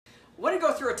I want to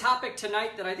go through a topic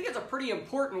tonight that I think is a pretty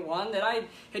important one that I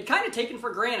had kind of taken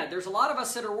for granted. There's a lot of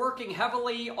us that are working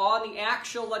heavily on the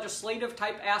actual legislative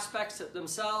type aspects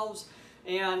themselves,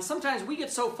 and sometimes we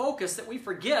get so focused that we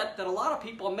forget that a lot of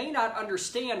people may not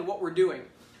understand what we're doing.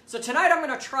 So tonight I'm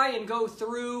going to try and go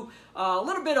through a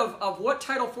little bit of what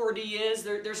Title 4D is.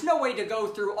 There's no way to go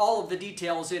through all of the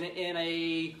details in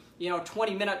a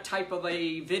 20-minute type of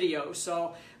a video.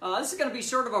 So this is going to be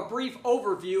sort of a brief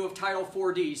overview of Title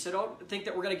 4D. So don't think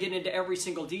that we're going to get into every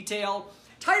single detail.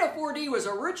 Title 4D was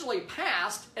originally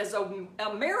passed as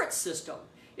a merit system.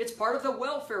 It's part of the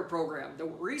welfare program. The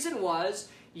reason was,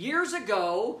 years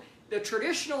ago, the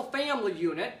traditional family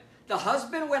unit, the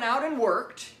husband went out and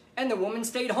worked, and the woman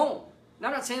stayed home. Now,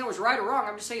 I'm not saying it was right or wrong.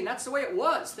 I'm just saying that's the way it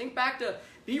was. Think back to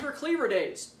Beaver Cleaver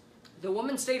days. The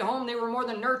woman stayed home. They were more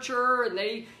the nurturer, and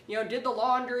they did the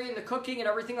laundry and the cooking and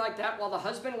everything like that, while the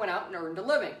husband went out and earned a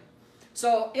living.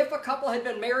 So if a couple had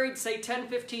been married, say 10,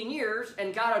 15 years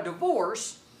and got a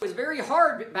divorce, it was very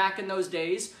hard back in those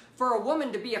days for a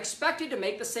woman to be expected to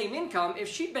make the same income if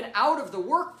she'd been out of the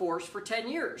workforce for 10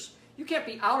 years. You can't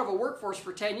be out of a workforce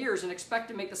for 10 years and expect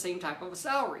to make the same type of a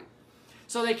salary.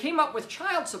 So they came up with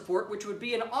child support, which would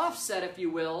be an offset, if you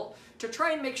will, to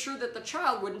try and make sure that the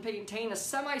child would maintain a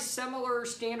semi-similar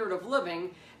standard of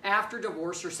living after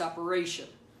divorce or separation.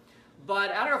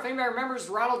 But I don't know if anybody remembers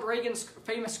Ronald Reagan's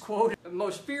famous quote, "The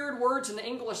most feared words in the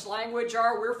English language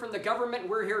are, 'We're from the government,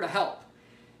 we're here to help.'"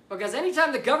 Because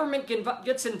anytime the government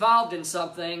gets involved in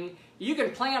something, you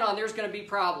can plan on there's going to be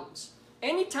problems.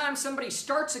 Anytime somebody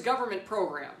starts a government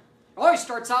program, it always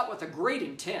starts out with a great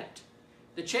intent.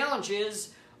 The challenge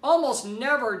is, almost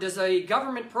never does a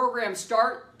government program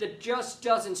start that just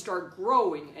doesn't start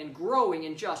growing and growing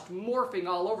and just morphing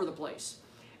all over the place.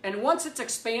 And once it's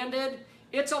expanded,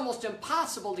 it's almost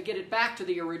impossible to get it back to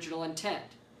the original intent.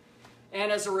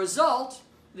 And as a result,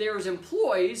 there's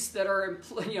employees that are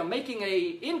making an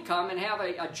income and have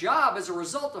a job as a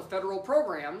result of federal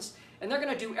programs, and they're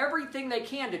going to do everything they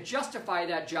can to justify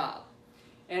that job.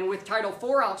 And with Title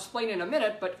IV, I'll explain in a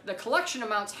minute, but the collection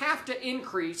amounts have to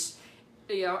increase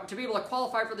to be able to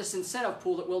qualify for this incentive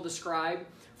pool that we'll describe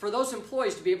for those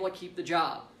employees to be able to keep the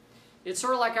job. It's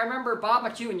sort of like I remember Bob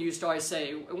McEwen used to always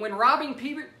say, when robbing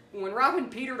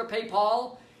Peter to pay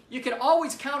Paul, you can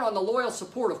always count on the loyal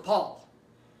support of Paul.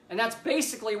 And that's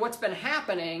basically what's been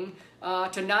happening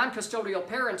to non-custodial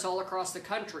parents all across the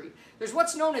country. There's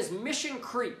what's known as mission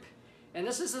creep. And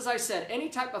this is, as I said, any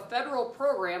type of federal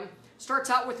program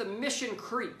starts out with a mission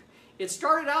creep. It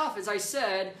started off, as I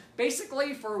said,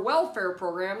 basically for welfare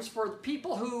programs for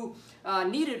people who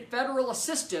needed federal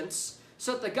assistance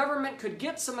so that the government could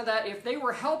get some of that. If they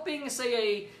were helping,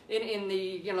 say, in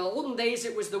the olden days,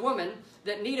 it was the woman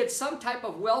that needed some type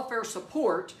of welfare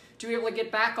support to be able to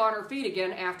get back on her feet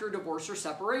again after divorce or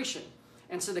separation.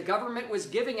 And so the government was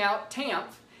giving out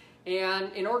TANF,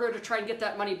 and in order to try and get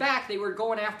that money back, they were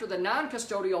going after the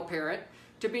non-custodial parent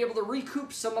to be able to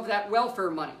recoup some of that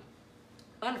welfare money.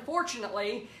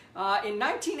 Unfortunately, in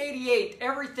 1988,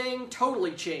 everything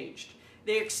totally changed.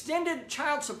 They extended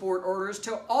child support orders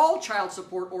to all child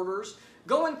support orders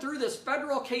going through this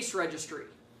federal case registry.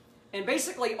 And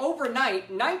basically, overnight,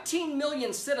 19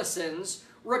 million citizens,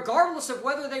 regardless of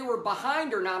whether they were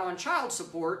behind or not on child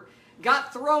support,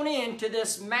 got thrown into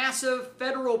this massive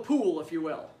federal pool, if you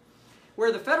will,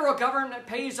 where the federal government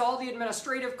pays all the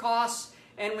administrative costs.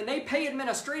 And when they pay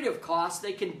administrative costs,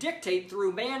 they can dictate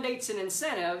through mandates and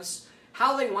incentives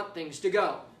how they want things to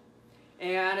go.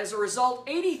 And as a result,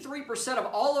 83% of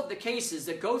all of the cases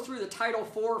that go through the Title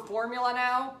IV formula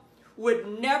now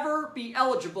would never be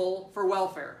eligible for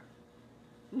welfare.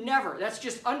 Never. That's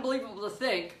just unbelievable to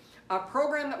think. A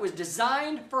program that was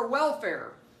designed for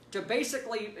welfare to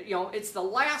basically, it's the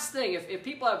last thing. If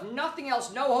people have nothing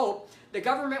else, no hope, the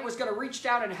government was going to reach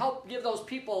down and help give those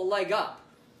people a leg up.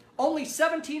 Only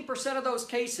 17% of those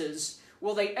cases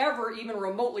will they ever even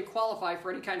remotely qualify for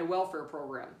any kind of welfare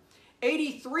program.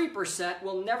 83%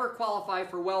 will never qualify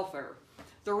for welfare.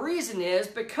 The reason is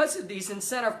because of these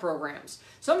incentive programs.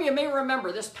 Some of you may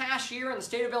remember this past year in the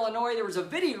state of Illinois, there was a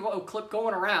video clip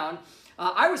going around.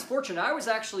 I was fortunate. I was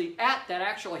actually at that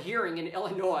actual hearing in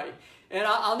Illinois. And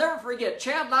I'll never forget,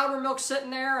 Chad Loudermilk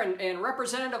sitting there and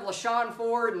Representative LaShawn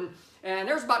Ford, and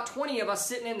there's about 20 of us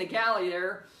sitting in the galley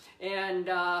there. And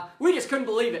we just couldn't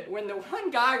believe it when the one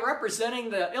guy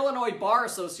representing the Illinois Bar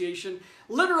Association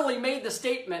literally made the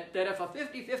statement that if a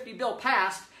 50-50 bill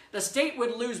passed, the state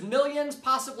would lose millions,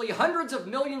 possibly hundreds of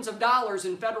millions of dollars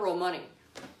in federal money.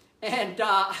 And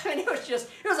it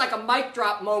was like a mic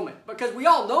drop moment, because we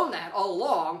all known that all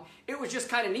along. It was just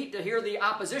kind of neat to hear the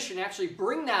opposition actually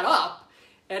bring that up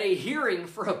at a hearing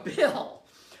for a bill.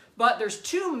 But there's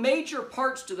two major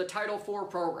parts to the Title IV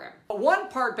program. One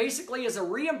part basically is a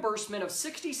reimbursement of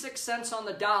 66 cents on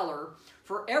the dollar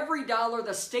for every dollar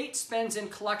the state spends in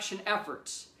collection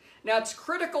efforts. Now, it's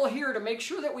critical here to make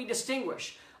sure that we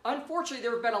distinguish. Unfortunately,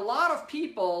 there have been a lot of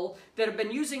people that have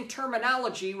been using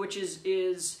terminology which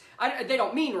they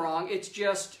don't mean wrong, it's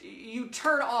just you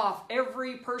turn off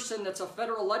every person that's a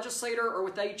federal legislator or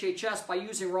with HHS by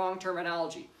using wrong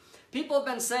terminology. People have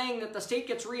been saying that the state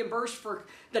gets reimbursed for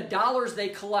the dollars they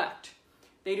collect.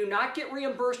 They do not get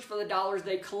reimbursed for the dollars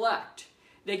they collect.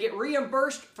 They get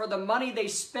reimbursed for the money they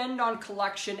spend on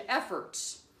collection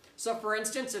efforts. So for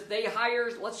instance, if they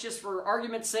hire, let's just for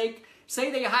argument's sake, say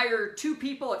they hire 2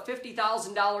 people at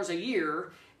 $50,000 a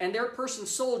year and their person's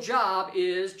sole job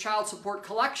is child support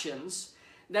collections,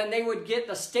 then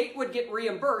the state would get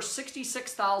reimbursed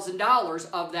 $66,000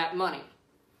 of that money.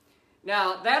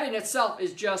 Now, that in itself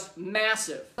is just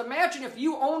massive. Imagine if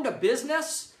you owned a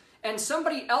business and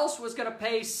somebody else was going to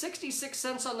pay 66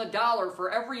 cents on the dollar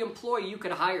for every employee you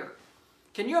could hire.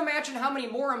 Can you imagine how many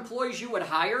more employees you would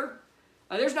hire?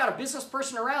 There's not a business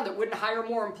person around that wouldn't hire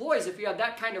more employees if you had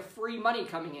that kind of free money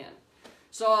coming in.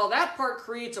 So that part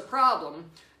creates a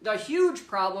problem. The huge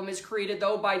problem is created,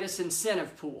 though, by this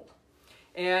incentive pool.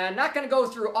 And not going to go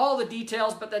through all the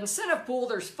details, but the incentive pool,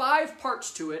 there's 5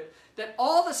 parts to it that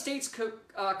all the states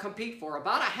compete for.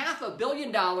 About $500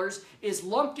 million is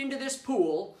lumped into this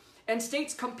pool, and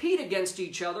states compete against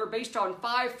each other based on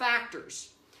 5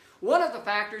 factors. One of the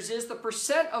factors is the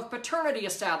percent of paternity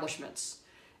establishments.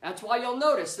 That's why you'll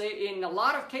notice in a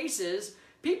lot of cases,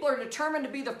 people are determined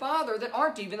to be the father that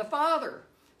aren't even the father.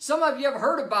 Some of you have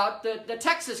heard about the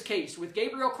Texas case with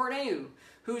Gabriel Corneu,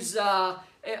 who's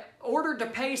ordered to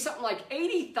pay something like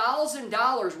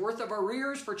 $80,000 worth of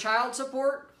arrears for child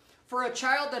support for a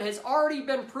child that has already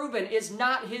been proven is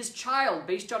not his child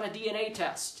based on a DNA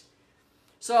test.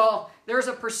 So there's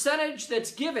a percentage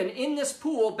that's given in this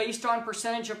pool based on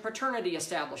percentage of paternity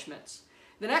establishments.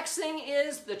 The next thing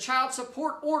is the child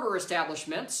support order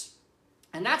establishments,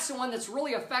 and that's the one that's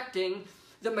really affecting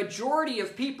the majority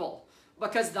of people,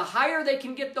 because the higher they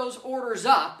can get those orders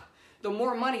up, the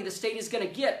more money the state is going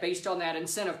to get based on that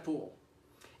incentive pool.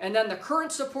 And then the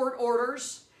current support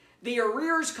orders, the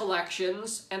arrears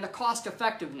collections, and the cost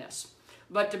effectiveness.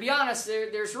 But to be honest,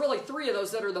 there's really 3 of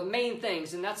those that are the main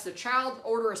things, and that's the child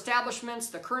order establishments,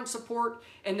 the current support,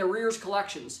 and the arrears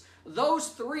collections. Those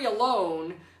 3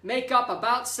 alone make up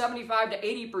about 75 to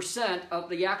 80% of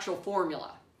the actual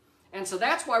formula. And so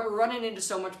that's why we're running into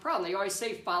so much problem. They always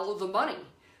say follow the money.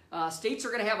 States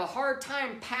are going to have a hard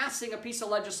time passing a piece of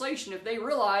legislation if they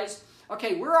realize,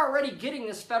 okay, we're already getting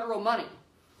this federal money.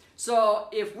 So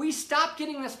if we stop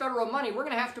getting this federal money, we're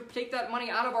going to have to take that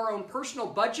money out of our own personal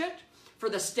budget for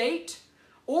the state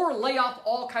or lay off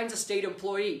all kinds of state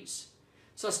employees.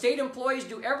 So state employees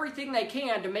do everything they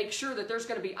can to make sure that there's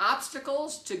going to be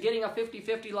obstacles to getting a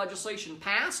 50-50 legislation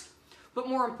passed. But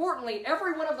more importantly,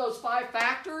 every one of those 5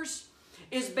 factors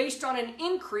is based on an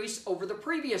increase over the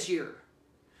previous year.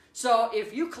 So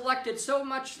if you collected so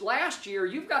much last year,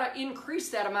 you've got to increase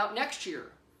that amount next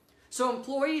year. So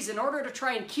employees, in order to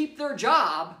try and keep their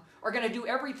job, are going to do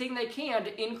everything they can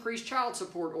to increase child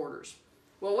support orders.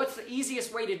 Well, what's the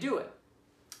easiest way to do it?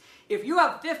 If you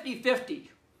have 50-50,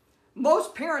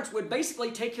 most parents would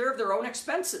basically take care of their own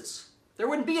expenses. There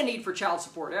wouldn't be a need for child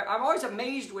support. I'm always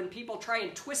amazed when people try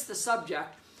and twist the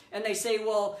subject and they say,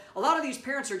 well, a lot of these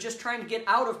parents are just trying to get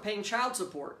out of paying child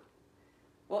support.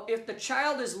 Well, if the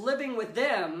child is living with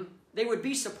them, they would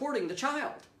be supporting the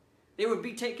child. They would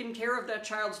be taking care of that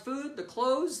child's food, the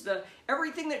clothes,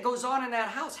 everything that goes on in that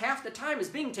house half the time is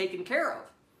being taken care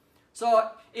of. So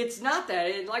it's not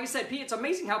that. Like I said, it's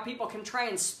amazing how people can try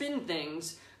and spin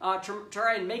things to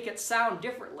try and make it sound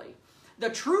differently. The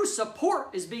true support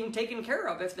is being taken care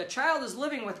of. If the child is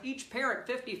living with each parent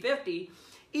 50-50,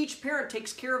 each parent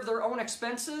takes care of their own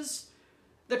expenses,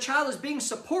 the child is being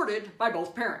supported by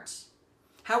both parents.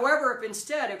 However,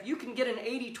 if you can get an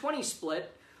 80-20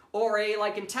 split, or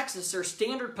like in Texas, their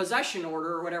standard possession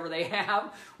order or whatever they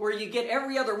have, where you get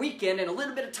every other weekend and a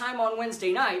little bit of time on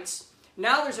Wednesday nights,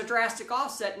 now there's a drastic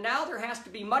offset. Now there has to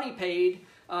be money paid,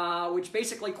 which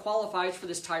basically qualifies for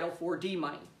this Title IV-D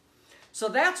money. So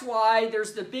that's why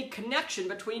there's the big connection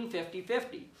between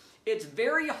 50-50. It's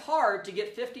very hard to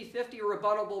get 50-50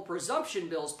 rebuttable presumption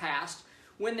bills passed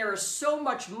when there is so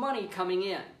much money coming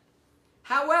in.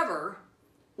 However,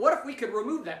 what if we could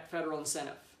remove that federal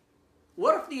incentive?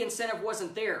 What if the incentive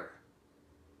wasn't there?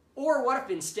 Or what if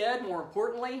instead, more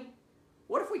importantly,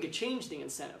 what if we could change the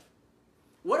incentive?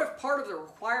 What if part of the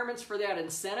requirements for that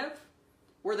incentive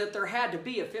were that there had to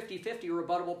be a 50-50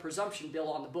 rebuttable presumption bill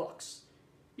on the books?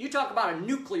 You talk about a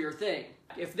nuclear thing.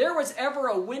 If there was ever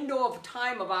a window of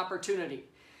time of opportunity,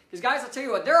 because guys, I'll tell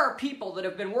you what, there are people that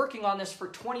have been working on this for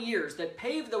 20 years that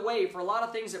paved the way for a lot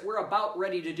of things that we're about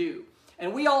ready to do.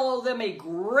 And we all owe them a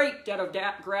great debt of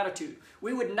gratitude.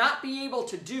 We would not be able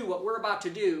to do what we're about to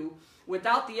do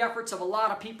without the efforts of a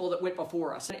lot of people that went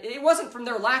before us. And it wasn't from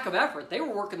their lack of effort. They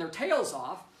were working their tails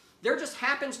off. There just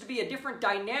happens to be a different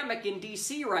dynamic in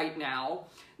DC right now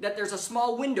that there's a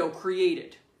small window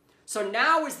created. So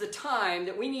now is the time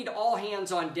that we need all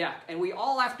hands on deck, and we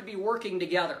all have to be working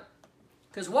together.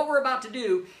 Because what we're about to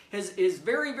do is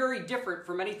very, very different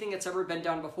from anything that's ever been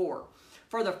done before.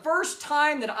 For the first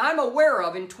time that I'm aware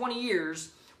of in 20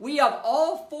 years, we have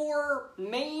all four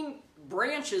main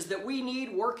branches that we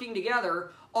need working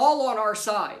together all on our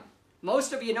side.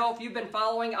 Most of you know, if you've been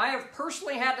following, I have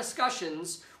personally had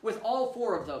discussions with all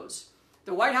four of those.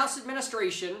 The White House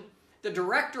administration, the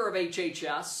director of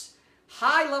HHS,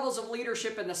 high levels of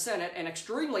leadership in the Senate, and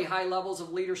extremely high levels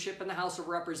of leadership in the House of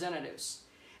Representatives.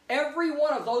 Every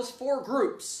one of those four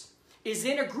groups is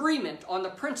in agreement on the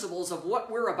principles of what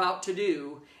we're about to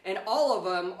do, and all of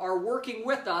them are working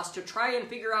with us to try and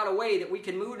figure out a way that we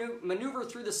can maneuver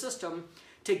through the system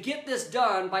to get this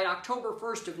done by October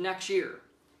 1st of next year.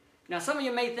 Now, some of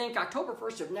you may think October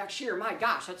 1st of next year, my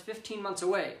gosh, that's 15 months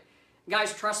away.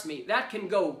 Guys, trust me, that can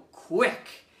go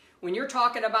quick. When you're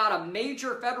talking about a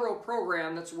major federal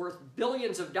program that's worth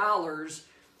billions of dollars,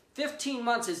 15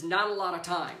 months is not a lot of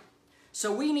time.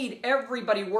 So we need everybody working.